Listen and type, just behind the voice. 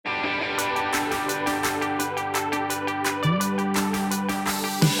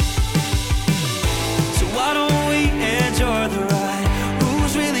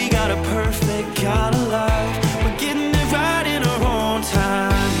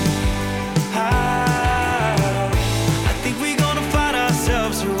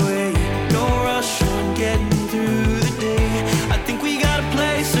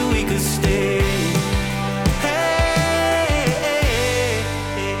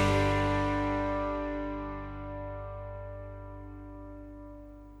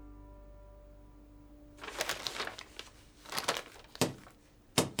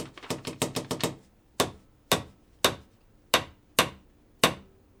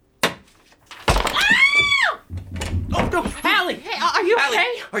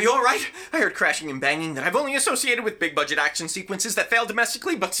okay? Are you alright? I heard crashing and banging that I've only associated with big-budget action sequences that failed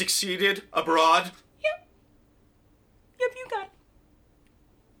domestically but succeeded abroad. Yep, you got it.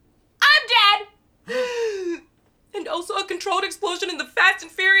 I'm dead! And also a controlled explosion in the Fast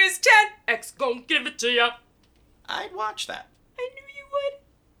and Furious 10. X gon' give it to ya. I'd watch that. I knew you would.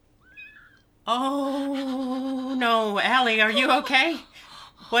 Oh, no, Allie, are you okay?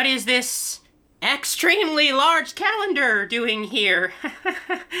 What is this extremely large calendar doing here?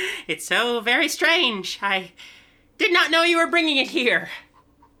 It's so very strange. I did not know you were bringing it here.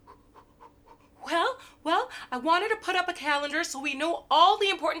 Well, I wanted to put up a calendar so we know all the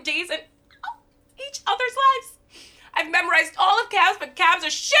important days in each other's lives. I've memorized all of Cav's, but Cav's a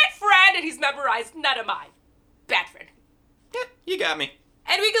shit friend, and he's memorized none of mine. Bad friend. Yeah, you got me.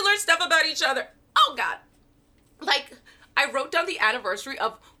 And we can learn stuff about each other. Oh, God. Like, I wrote down the anniversary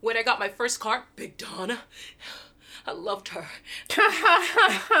of when I got my first car, Big Donna. I loved her.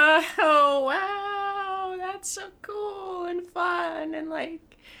 Oh, wow. That's so cool and fun and,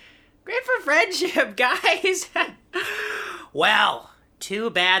 great for friendship, guys. Well, too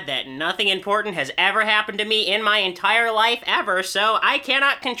bad that nothing important has ever happened to me in my entire life ever, so I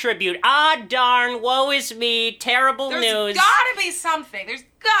cannot contribute. Ah, darn, woe is me, terrible news. There's gotta be something. There's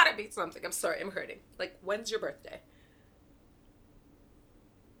gotta be something. I'm sorry, I'm hurting. Like, when's your birthday?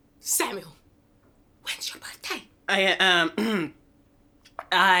 Samuel, when's your birthday? I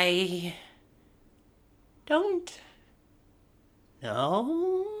don't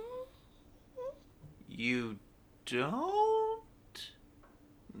know. You don't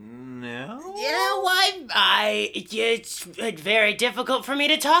know? Yeah, why? It's very difficult for me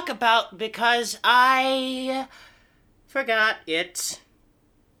to talk about because I forgot it.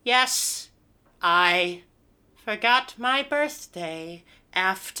 Yes, I forgot my birthday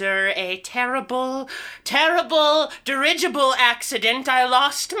after a terrible dirigible accident. I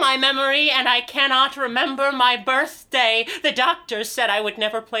lost my memory and I cannot remember my birthday. The doctor said I would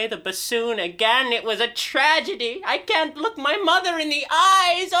never play the bassoon again. It was a tragedy. I can't look my mother in the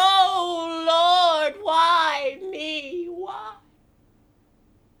eyes. Oh, Lord, why me? Why?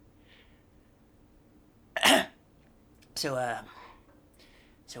 So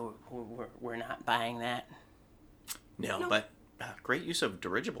we're not buying that? No, but great use of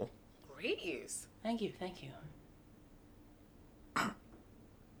dirigible. Great use. Thank you.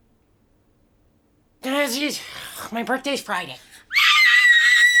 My birthday's Friday.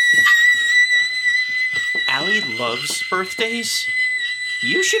 Allie loves birthdays.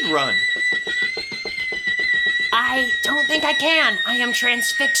 You should run. I don't think I can. I am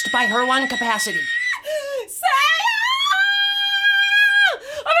transfixed by her lung capacity.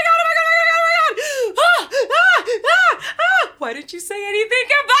 Why didn't you say anything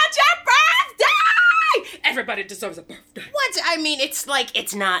about your birthday? Everybody deserves a birthday. What? I mean, it's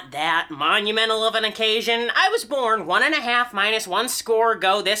not that monumental of an occasion. I was born 1.5 minus 1 score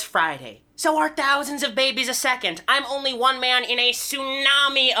ago this Friday. So are thousands of babies a second. I'm only one man in a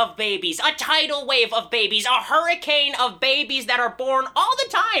tsunami of babies, a tidal wave of babies, a hurricane of babies that are born all the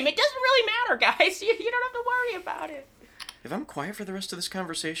time. It doesn't really matter, guys. You don't have to worry about it. If I'm quiet for the rest of this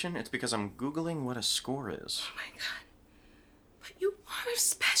conversation, it's because I'm Googling what a score is. Oh my God. But you are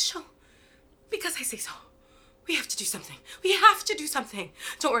special. Because I say so. We have to do something.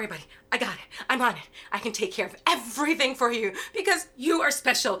 Don't worry, buddy. I got it. I'm on it. I can take care of everything for you because you are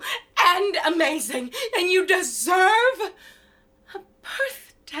special and amazing and you deserve a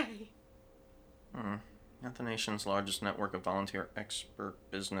birthday. Not the nation's largest network of volunteer expert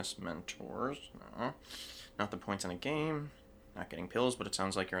business mentors. No. Not the points in a game. Not getting pills, but it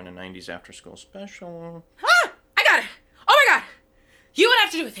sounds like you're in a 90s after-school special. Ah! I got it! Oh my God! You won't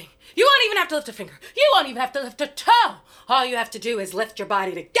have to do a thing. You won't even have to lift a finger. You won't even have to lift a toe. All you have to do is lift your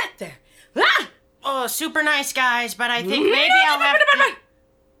body to get there. Ah! Oh, super nice, guys, but I think maybe I'll have to...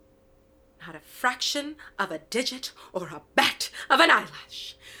 Not a fraction of a digit or a bat of an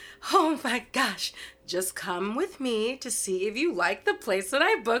eyelash. Oh my gosh. Just come with me to see if you like the place that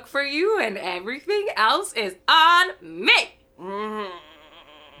I booked for you and everything else is on me.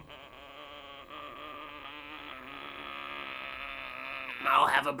 I'll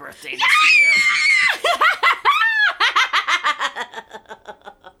have a birthday this year.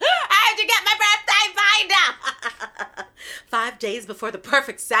 How'd you get my birthday binder? 5 days before the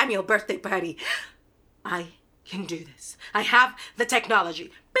perfect Samuel birthday party. I can do this. I have the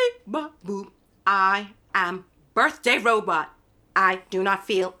technology. Beep, bop, boop. I am birthday robot. I do not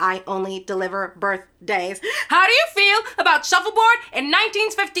feel. I only deliver birthdays. How do you feel about shuffleboard in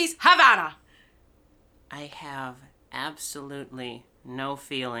 1950s Havana? I have absolutely no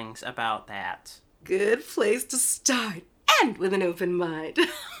feelings about that. Good place to start. and with an open mind.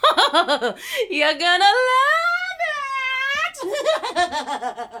 You're gonna love it!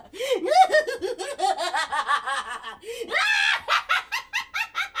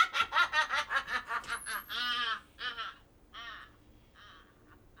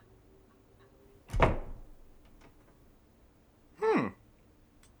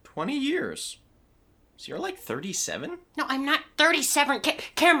 20 years. So you're like 37? No, I'm not 37.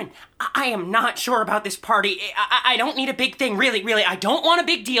 Cameron, I am not sure about this party. I don't need a big thing, really. I don't want a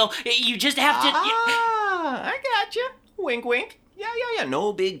big deal. You just have to... I gotcha. Wink, wink. Yeah.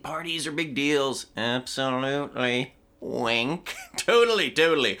 No big parties or big deals. Absolutely. Wink.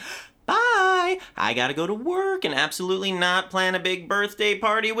 Totally. Bye. I gotta go to work and absolutely not plan a big birthday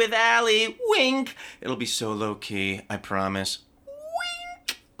party with Allie. Wink. It'll be so low-key, I promise.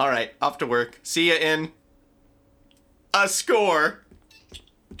 All right, off to work. See ya in a score.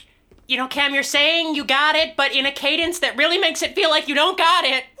 You know, Cam, you're saying you got it, but in a cadence that really makes it feel like you don't got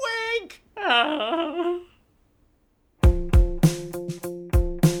it. Wink. All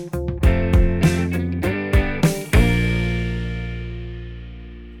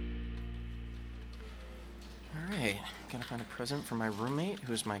right, gotta find a present for my roommate,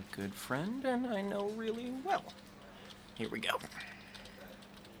 who's my good friend and I know really well. Here we go.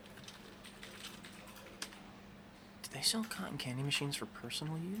 Do they sell cotton candy machines for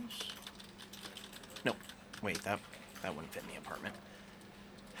personal use? No. Wait, that wouldn't fit in the apartment.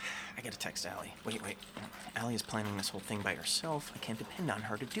 I gotta text Allie. Wait. Allie is planning this whole thing by herself. I can't depend on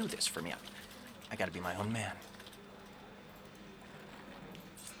her to do this for me. I gotta be my own man.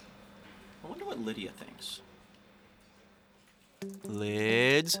 I wonder what Lydia thinks.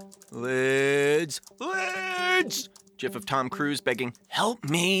 Lids. GIF of Tom Cruise begging, "Help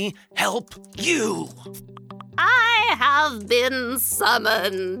me, help you." I have been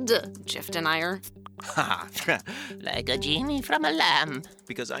summoned, Jif denier. Ha! Like a genie from a lamp.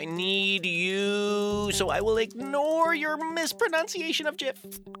 Because I need you, so I will ignore your mispronunciation of GIF.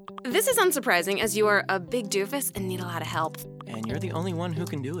 This is unsurprising, as you are a big doofus and need a lot of help. And you're the only one who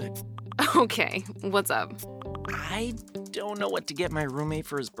can do it. Okay, what's up? I don't know what to get my roommate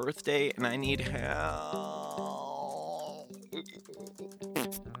for his birthday, and I need help.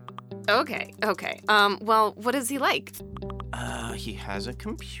 Okay. Well, what is he like? He has a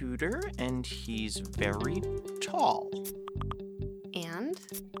computer, and he's very tall. And?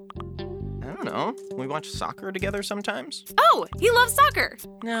 I don't know. We watch soccer together sometimes. Oh, he loves soccer!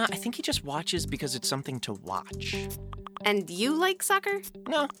 Nah, I think he just watches because it's something to watch. And you like soccer?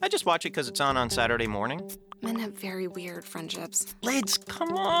 No, I just watch it because it's on Saturday morning. Men have very weird friendships. Lids,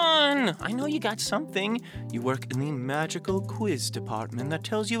 come on! I know you got something. You work in the magical quiz department that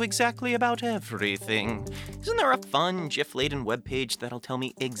tells you exactly about everything. Isn't there a fun GIF-laden webpage that'll tell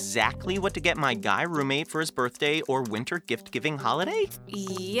me exactly what to get my guy roommate for his birthday or winter gift-giving holiday?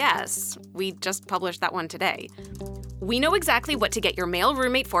 Yes, we just published that one today. We know exactly what to get your male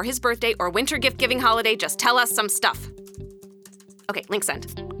roommate for his birthday or winter gift-giving holiday. Just tell us some stuff. Okay, link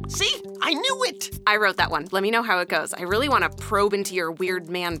sent. See? I knew it! I wrote that one. Let me know how it goes. I really want to probe into your weird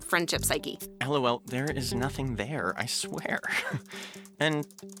man friendship psyche. LOL, there is nothing there, I swear. And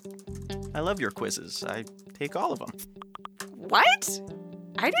I love your quizzes. I take all of them. What?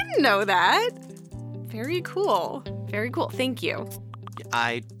 I didn't know that. Very cool. Thank you.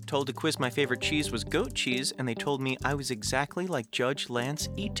 I told the quiz my favorite cheese was goat cheese, and they told me I was exactly like Judge Lance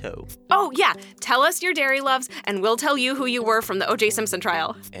Ito. Oh, yeah. Tell us your dairy loves, and we'll tell you who you were from the O.J. Simpson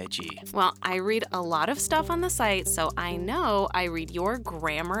trial. Edgy. Well, I read a lot of stuff on the site, so I know I read your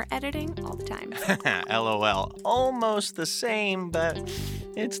grammar editing all the time. LOL. Almost the same, but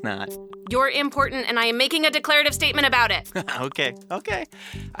it's not. You're important, and I am making a declarative statement about it. Okay.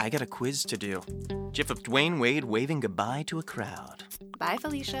 I got a quiz to do. GIF of Dwayne Wade waving goodbye to a crowd. Bye,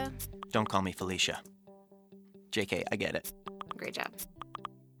 Felicia. Don't call me Felicia. JK, I get it. Great job.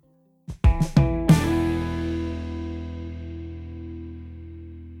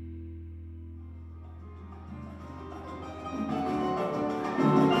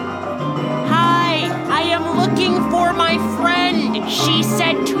 Hi, I am looking for my friend. She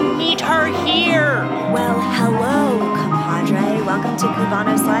said to meet her here. Well, hello, compadre. Welcome to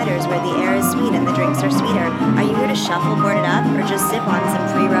Cubano Sliders, where the air is sweet and the drinks are sweeter. Are you here to shuffleboard it up or just sip on some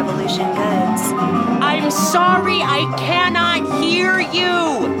pre-revolution goods? I'm sorry, I cannot hear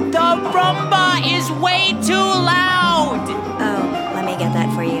you. The rumba is way too loud. Oh, let me get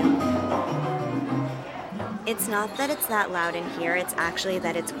that for you. It's not that it's that loud in here, it's actually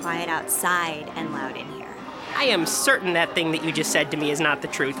that it's quiet outside and loud in here. I am certain that thing that you just said to me is not the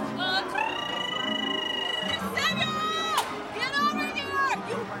truth.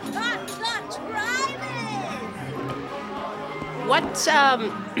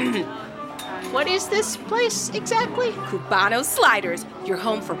 What is this place exactly? Cubano Sliders, your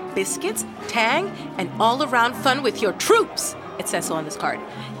home for biscuits, tang, and all-around fun with your troops. It says so on this card.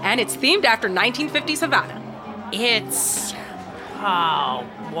 And it's themed after 1950s Havana. It's... Oh,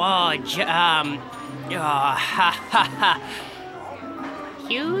 whoa,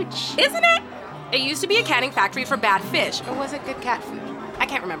 huge? Isn't it? It used to be a canning factory for bad fish. Or was it good cat food? I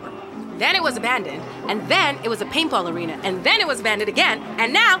can't remember. Then it was abandoned, and then it was a paintball arena, and then it was abandoned again,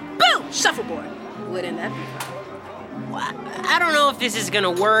 and now, boom, shuffleboard. Wouldn't that be fun? I don't know if this is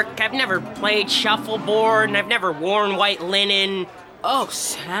gonna work. I've never played shuffleboard, and I've never worn white linen. Oh,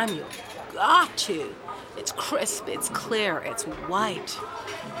 Samuel, got to. It's crisp, it's clear, it's white.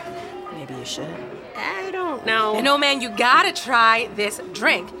 Maybe you should. I don't know. You know, man, you gotta try this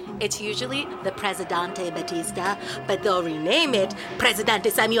drink. It's usually the Presidente Batista, but they'll rename it Presidente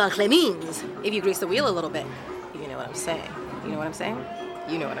Samuel Clemens. If you grease the wheel a little bit. You know what I'm saying? You know what I'm saying?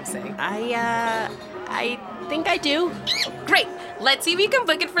 You know what I'm saying? I think I do. Great. Let's see if we can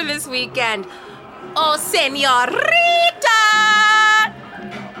book it for this weekend. Oh, señorita!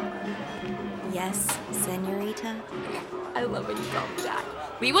 Yes, senorita? I love when you call me that.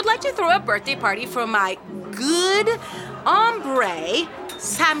 We would like to throw a birthday party for my good hombre,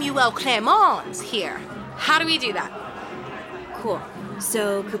 Samuel Clemens here. How do we do that? Cool.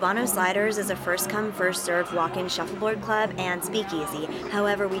 So, Cubano Sliders is a first-come, first-served walk-in shuffleboard club and speakeasy.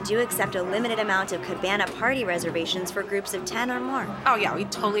 However, we do accept a limited amount of cabana party reservations for groups of 10 or more. Oh, yeah, we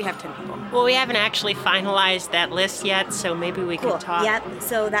totally have 10 people. Well, we haven't actually finalized that list yet, so maybe we Cool. can talk. Yep.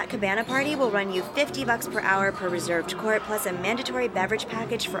 So that cabana party will run you $50 per hour per reserved court, plus a mandatory beverage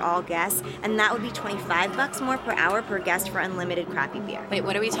package for all guests, and that would be $25 more per hour per guest for unlimited crappy beer. Wait,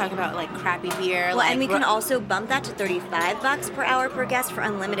 what are we talking about? Like crappy beer? Well, like and we can also bump that to $35 per hour per guest for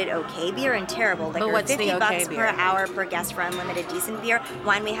unlimited okay beer and terrible liquor. But what's the $50 okay per beer? hour per guest for unlimited decent beer.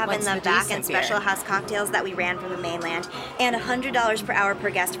 Wine we have What's in the the back decent and special beer? house cocktails that we ran from the mainland. And $100 per hour per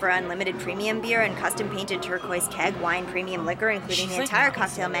guest for unlimited premium beer and custom painted turquoise keg wine premium liquor, including the She's entire like-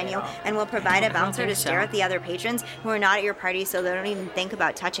 cocktail menu. And we'll provide a bouncer to think so. stare at the other patrons who are not at your party, so they don't even think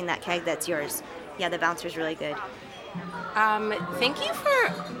about touching that keg that's yours. Yeah, the bouncer's really good. Thank you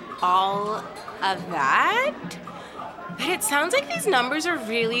for all of that. But it sounds like these numbers are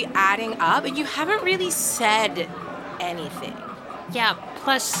really adding up, and you haven't really said anything. Yeah,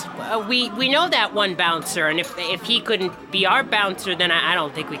 plus, we know that one bouncer, and if he couldn't be our bouncer, then I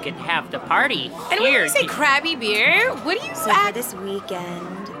don't think we could have the party And when here. you say crabby beer, what do you So for this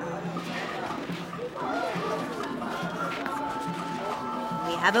weekend,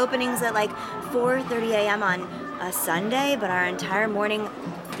 we have openings at like 4:30 a.m. on a Sunday, but our entire morning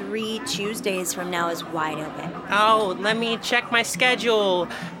 3 Tuesdays from now is wide open. Oh, let me check my schedule.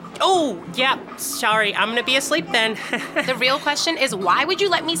 Oh, yeah, sorry, I'm gonna be asleep then. The real question is, why would you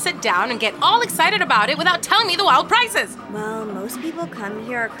let me sit down and get all excited about it without telling me the wild prices? Well, most people come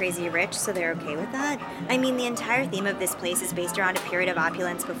here are crazy rich, so they're okay with that. I mean, the entire theme of this place is based around a period of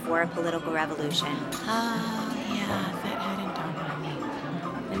opulence before a political revolution. Oh, yeah, that hadn't dawned on me.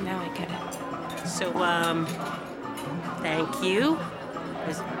 And now I get it. So, thank you. It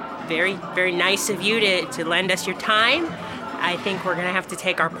was very, very nice of you to lend us your time. I think we're gonna have to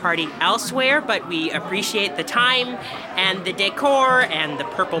take our party elsewhere, but we appreciate the time and the decor and the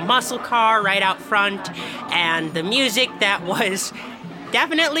purple muscle car right out front and the music that was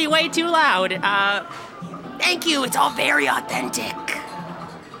definitely way too loud. Thank you, it's all very authentic.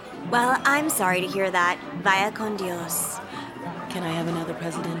 Well, I'm sorry to hear that. Vaya con Dios. Can I have another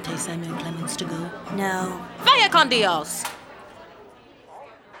Presidente Samuel Clemens to go? No. Vaya con Dios!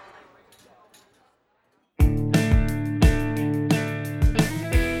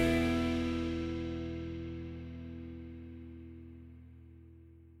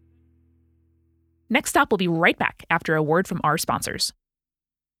 Next Stop will be right back after a word from our sponsors.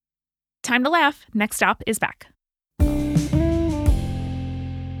 Time to laugh. Next Stop is back.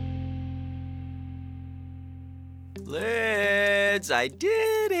 Lids, I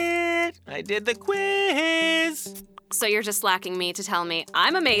did it! I did the quiz! So you're just slacking me to tell me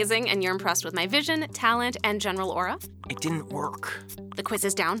I'm amazing and you're impressed with my vision, talent, and general aura? It didn't work. The quiz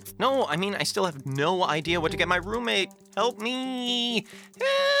is down. No, I mean, I still have no idea what to get my roommate. Help me!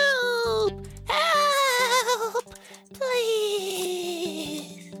 Help! Help!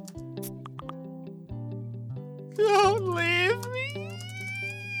 Please! Don't leave me!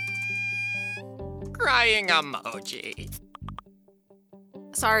 Crying emoji.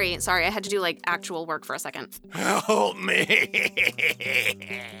 Sorry, I had to do like actual work for a second. Help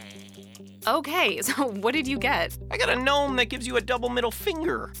me! Okay, so what did you get? I got a gnome that gives you a double middle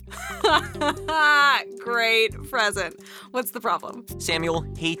finger. Great present. What's the problem? Samuel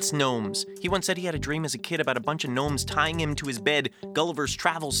hates gnomes. He once said he had a dream as a kid about a bunch of gnomes tying him to his bed, Gulliver's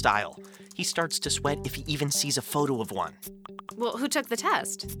Travel style. He starts to sweat if he even sees a photo of one. Well, who took the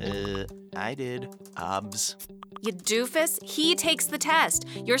test? I did. Obs. You doofus, he takes the test.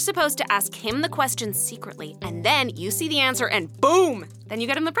 You're supposed to ask him the questions secretly, and then you see the answer and boom! Then you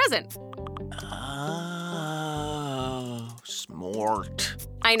get him the present. Oh, smart.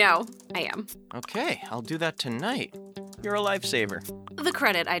 I know, I am. Okay, I'll do that tonight. You're a lifesaver. The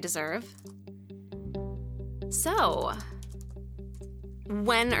credit I deserve. So,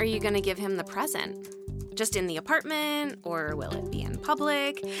 when are you gonna give him the present? Just in the apartment, or will it be in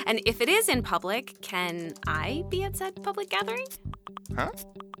public? And if it is in public, can I be at said public gathering? Huh?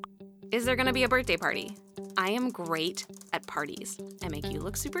 Is there gonna be a birthday party? I am great at parties. I make you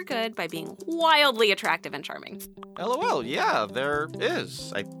look super good by being wildly attractive and charming. LOL, yeah, there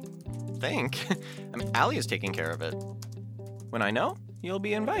is, I think. I mean, Allie is taking care of it. When I know, you'll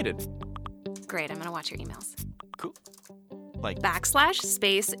be invited. Great, I'm gonna watch your emails. Cool. Like, /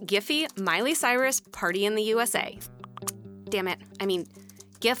 space Giphy Miley Cyrus party in the USA. Damn it. I mean,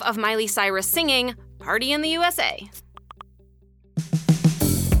 GIF of Miley Cyrus singing party in the USA.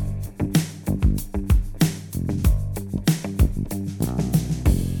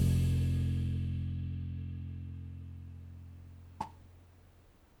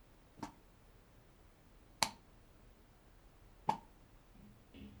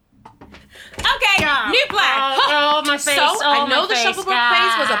 New plan. My face. I know the face. shuffleboard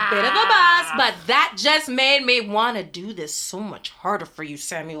phase was a bit of a buzz, but that just made me want to do this so much harder for you,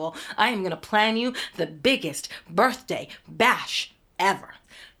 Samuel. I am going to plan you the biggest birthday bash ever.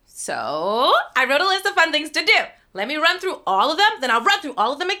 So, I wrote a list of fun things to do. Let me run through all of them, then I'll run through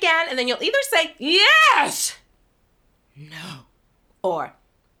all of them again, and then you'll either say yes, no, or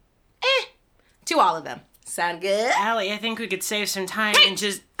to all of them. Sound good? Allie, I think we could save some time and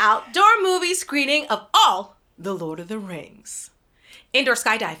just... Outdoor movie screening of all The Lord of the Rings. Indoor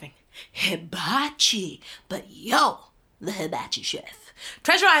skydiving. Hibachi. But the hibachi chef.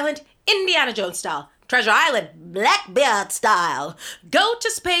 Treasure Island, Indiana Jones style. Treasure Island, Blackbeard style. Go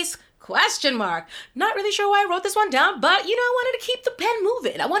to space, ? Not really sure why I wrote this one down, but, I wanted to keep the pen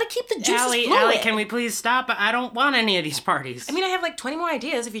moving. I want to keep the juices flowing. Allie, can we please stop? I don't want any of these parties. I have like 20 more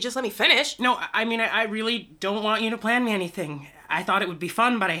ideas if you just let me finish. No, I really don't want you to plan me anything. I thought it would be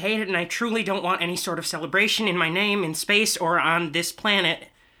fun, but I hate it, and I truly don't want any sort of celebration in my name in space or on this planet.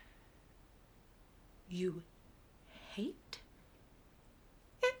 You hate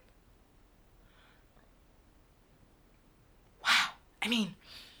it? Wow.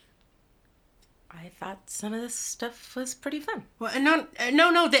 I thought some of this stuff was pretty fun. Well,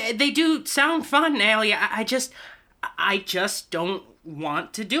 no, they do sound fun, Allie. I just don't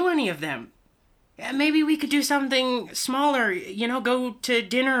want to do any of them. Maybe we could do something smaller, go to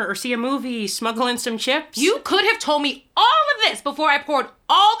dinner or see a movie, smuggle in some chips. You could have told me all of this before I poured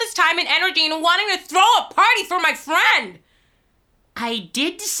all this time and energy into wanting to throw a party for my friend. I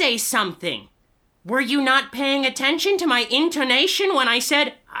did say something. Were you not paying attention to my intonation when I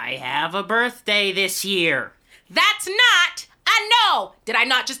said, I have a birthday this year? That's not a no. Did I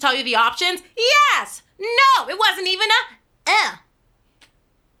not just tell you the options? Yes. No. It wasn't even a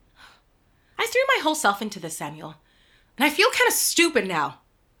I threw my whole self into this, Samuel. And I feel kind of stupid now.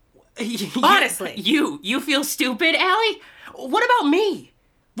 Honestly. You feel stupid, Allie? What about me?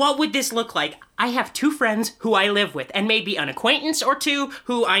 What would this look like? I have 2 friends who I live with, and maybe an acquaintance or 2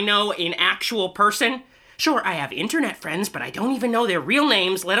 who I know in actual person. Sure, I have internet friends, but I don't even know their real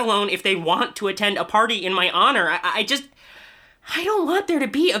names, let alone if they want to attend a party in my honor. I don't want there to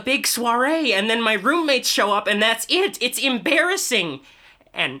be a big soiree, and then my roommates show up, and that's it. It's embarrassing.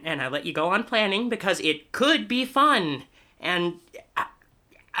 And I let you go on planning because it could be fun. And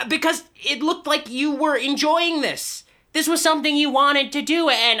because it looked like you were enjoying this. This was something you wanted to do,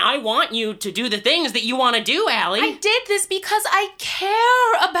 and I want you to do the things that you want to do, Allie. I did this because I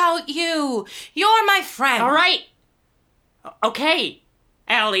care about you. You're my friend. All right. Okay,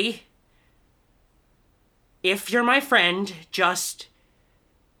 Allie. If you're my friend, just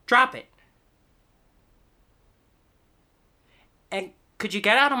drop it. And could you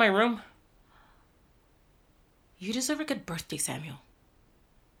get out of my room? You deserve a good birthday, Samuel.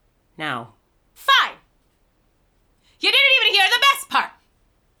 Now. Fine. You didn't even hear the best part.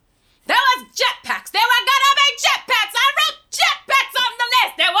 There was jetpacks. There were gonna be jetpacks. I wrote jetpacks on the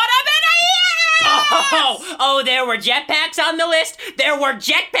list. There would have been a Oh, there were jetpacks on the list? There were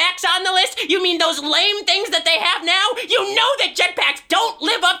jetpacks on the list? You mean those lame things that they have now? You know that jetpacks don't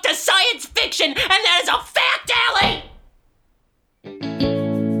live up to science fiction, and that is a fact, Allie!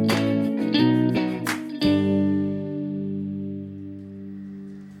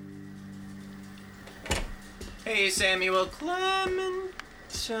 Hey, Samuel Clementine.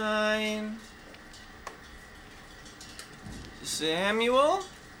 Samuel?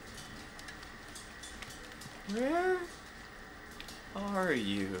 Where are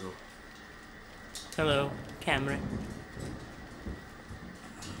you? Hello, Cameron.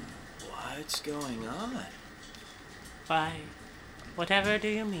 What's going on? Why, whatever do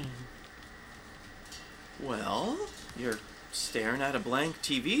you mean? Well, you're staring at a blank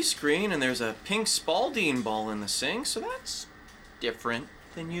TV screen and there's a pink Spalding ball in the sink, so that's different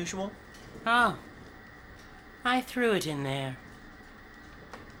than usual. Oh, I threw it in there.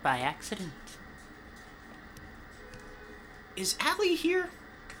 By accident. Is Allie here?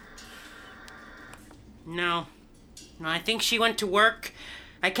 No, I think she went to work.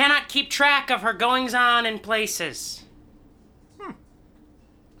 I cannot keep track of her goings-on in places.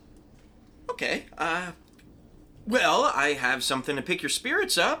 Okay, well, I have something to pick your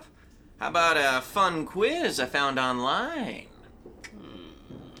spirits up. How about a fun quiz I found online?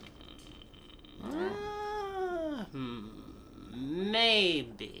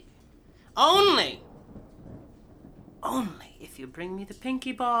 Maybe. Only if you bring me the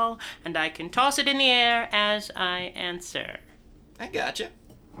pinky ball and I can toss it in the air as I answer. I gotcha.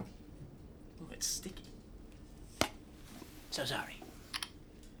 Oh, it's sticky. So sorry.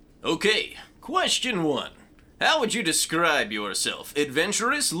 Okay, question 1. How would you describe yourself?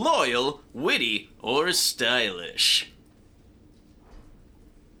 Adventurous, loyal, witty, or stylish?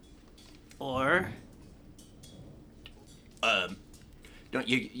 Or? Don't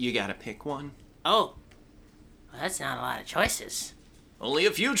you gotta pick one? Oh. Well, that's not a lot of choices. Only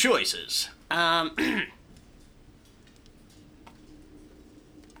a few choices. Loyal.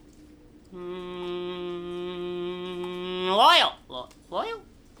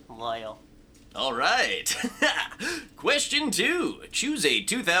 Loyal. All right. Question 2. Choose a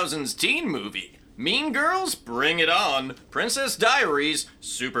 2000s teen movie. Mean Girls, Bring It On. Princess Diaries,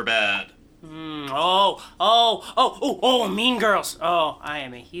 Superbad. Mean Girls. Oh, I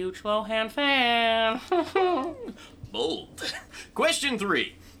am a huge Lohan fan. Bold. Question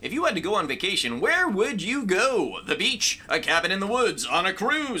 3. If you had to go on vacation, where would you go? The beach, a cabin in the woods, on a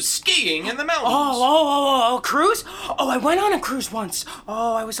cruise, skiing in the mountains. Cruise? Oh, I went on a cruise once.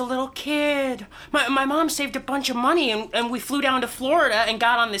 Oh, I was a little kid. My mom saved a bunch of money and we flew down to Florida and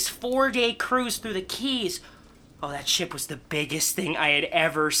got on this 4-day cruise through the Keys. Oh, that ship was the biggest thing I had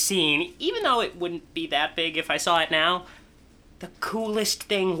ever seen, even though it wouldn't be that big if I saw it now. The coolest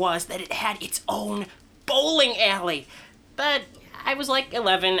thing was that it had its own bowling alley. But I was like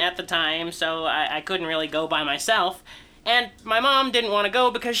 11 at the time, so I couldn't really go by myself. And my mom didn't want to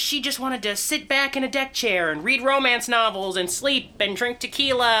go because she just wanted to sit back in a deck chair and read romance novels and sleep and drink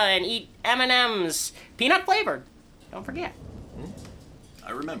tequila and eat M&Ms. Peanut flavored. Don't forget.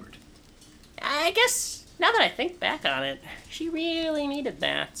 I remembered. I guess, now that I think back on it, she really needed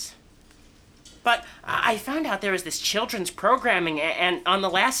that. But I found out there was this children's programming, and on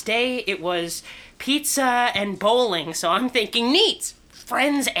the last day, it was pizza and bowling, so I'm thinking, neat!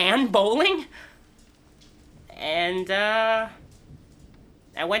 Friends and bowling? And, I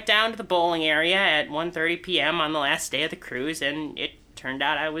went down to the bowling area at 1:30 p.m. on the last day of the cruise, and it turned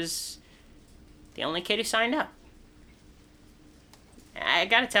out I was the only kid who signed up. I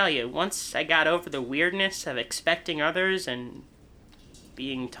gotta tell you, once I got over the weirdness of expecting others and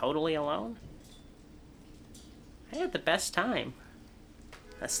being totally alone, I had the best time.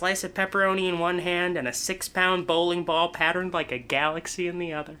 A slice of pepperoni in one hand and a 6-pound bowling ball patterned like a galaxy in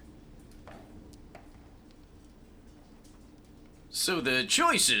the other. So the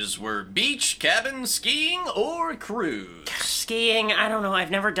choices were beach, cabin, skiing, or cruise? Skiing, I don't know, I've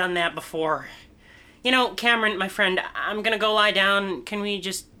never done that before. You know, Cameron, my friend, I'm gonna go lie down. Can we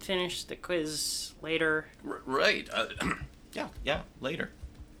just finish the quiz later? Right. Yeah, later.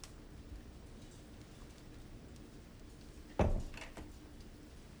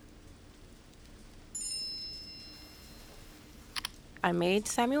 I made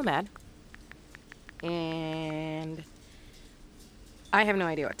Samuel mad. And I have no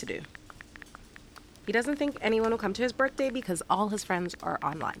idea what to do. He doesn't think anyone will come to his birthday because all his friends are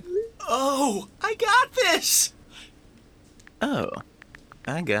online. Oh, I got this! Oh,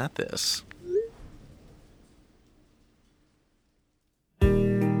 I got this.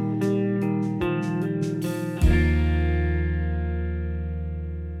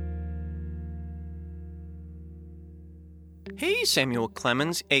 Hey, Samuel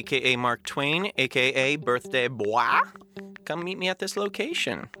Clemens, a.k.a. Mark Twain, a.k.a. Birthday Boy. Come meet me at this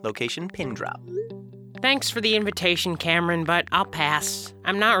location. Location Pin Drop. Thanks for the invitation, Cameron, but I'll pass.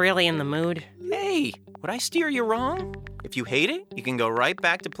 I'm not really in the mood. Hey, would I steer you wrong? If you hate it, you can go right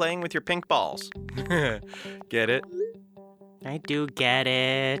back to playing with your pink balls. Get it? I do get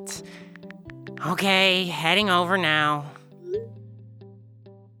it. Okay, heading over now.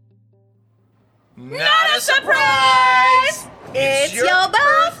 Not a surprise! It's your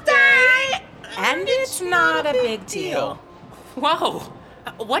birthday! And it's not a big deal. Whoa!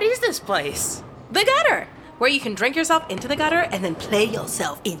 What is this place? The gutter, where you can drink yourself into the gutter and then play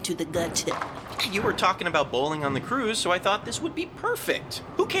yourself into the gutter. You were talking about bowling on the cruise, so I thought this would be perfect.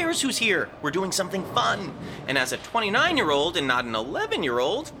 Who cares who's here? We're doing something fun. And as a 29-year-old and not an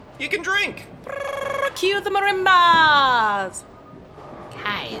 11-year-old, you can drink. Cue the marimbas!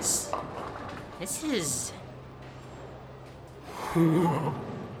 Guys, this is...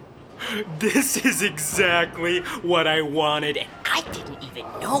 This is exactly what I wanted, and I didn't even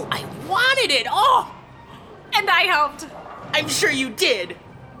know I wanted it. Oh! And I helped. I'm sure you did.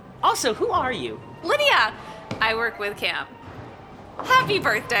 Also, who are you? Lydia, I work with Cam. Happy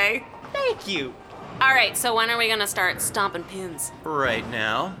birthday. Thank you. All right, so when are we gonna start stomping pins? Right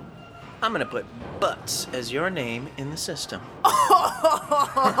now, I'm gonna put Butts as your name in the system.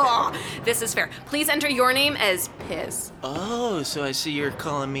 This is fair. Please enter your name as Piss. Oh, so I see you're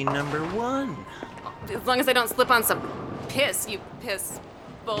calling me number one. As long as I don't slip on some piss, you piss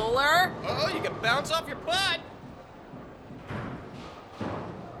bowler. Oh, you can bounce off your butt.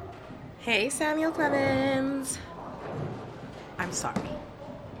 Hey, Samuel Clemens. I'm sorry.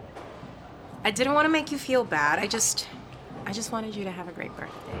 I didn't want to make you feel bad. I just wanted you to have a great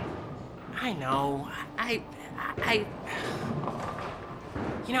birthday. I know. I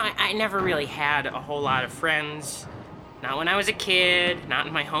never really had a whole lot of friends. Not when I was a kid, not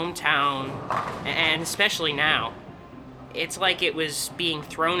in my hometown, and especially now. It's like it was being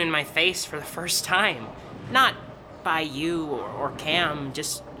thrown in my face for the first time. Not by you or Cam,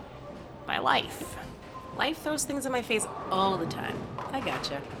 just by life. Life throws things in my face all the time. I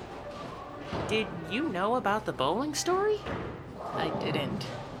gotcha. Did you know about the bowling story? I didn't.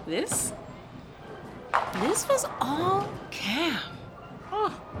 This was all Cam.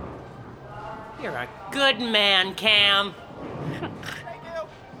 Oh, you're a good man, Cam. Thank you.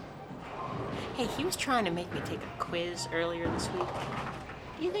 Hey, he was trying to make me take a quiz earlier this week.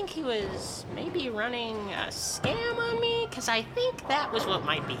 Do you think he was maybe running a scam on me? Because I think that was what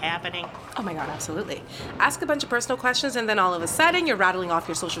might be happening. Oh my god, absolutely. Ask a bunch of personal questions and then all of a sudden you're rattling off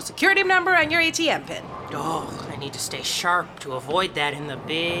your social security number and your ATM pin. Oh, I need to stay sharp to avoid that in the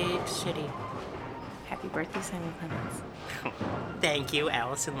big city. Happy birthday, Samuel Clemens. Thank you,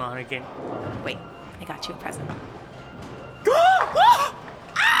 Allison Lonergan. Wait, I got you a present. Oh, what?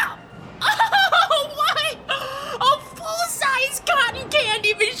 A full-size cotton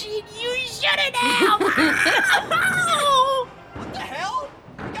candy machine you shouldn't have! What the hell?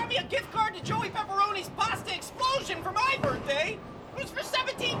 You got me a gift card to Joey Pepperoni's Pasta Explosion for my birthday. It was for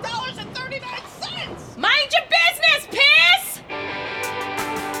 $17.39. Mind your business, Piss!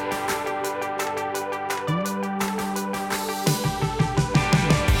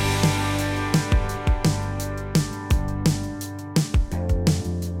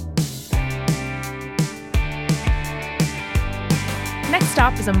 Next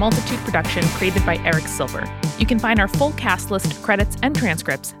Stop is a Multitude production created by Eric Silver. You can find our full cast list, credits, and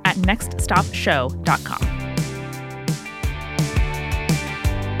transcripts at nextstopshow.com.